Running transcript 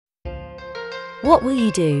What Will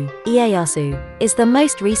You Do, Ieyasu, is the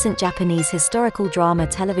most recent Japanese historical drama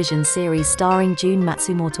television series starring Jun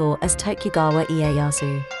Matsumoto as Tokugawa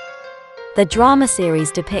Ieyasu. The drama series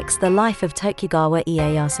depicts the life of Tokugawa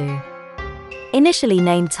Ieyasu. Initially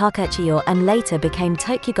named Takechiyo and later became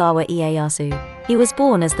Tokugawa Ieyasu, he was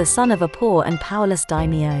born as the son of a poor and powerless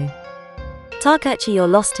daimyo. Takechiyo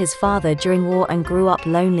lost his father during war and grew up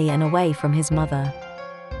lonely and away from his mother.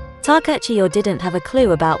 Takechiyo didn't have a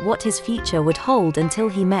clue about what his future would hold until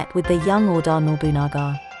he met with the young Oda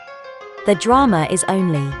Nobunaga. The drama is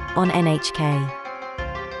only on NHK.